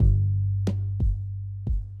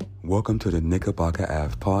Welcome to the Knickerbocker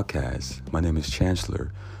Ave podcast. My name is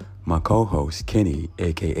Chancellor. My co-host, Kenny,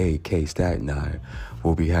 aka K-Stat, and I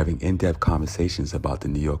will be having in-depth conversations about the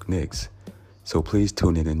New York Knicks. So please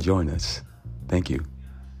tune in and join us. Thank you.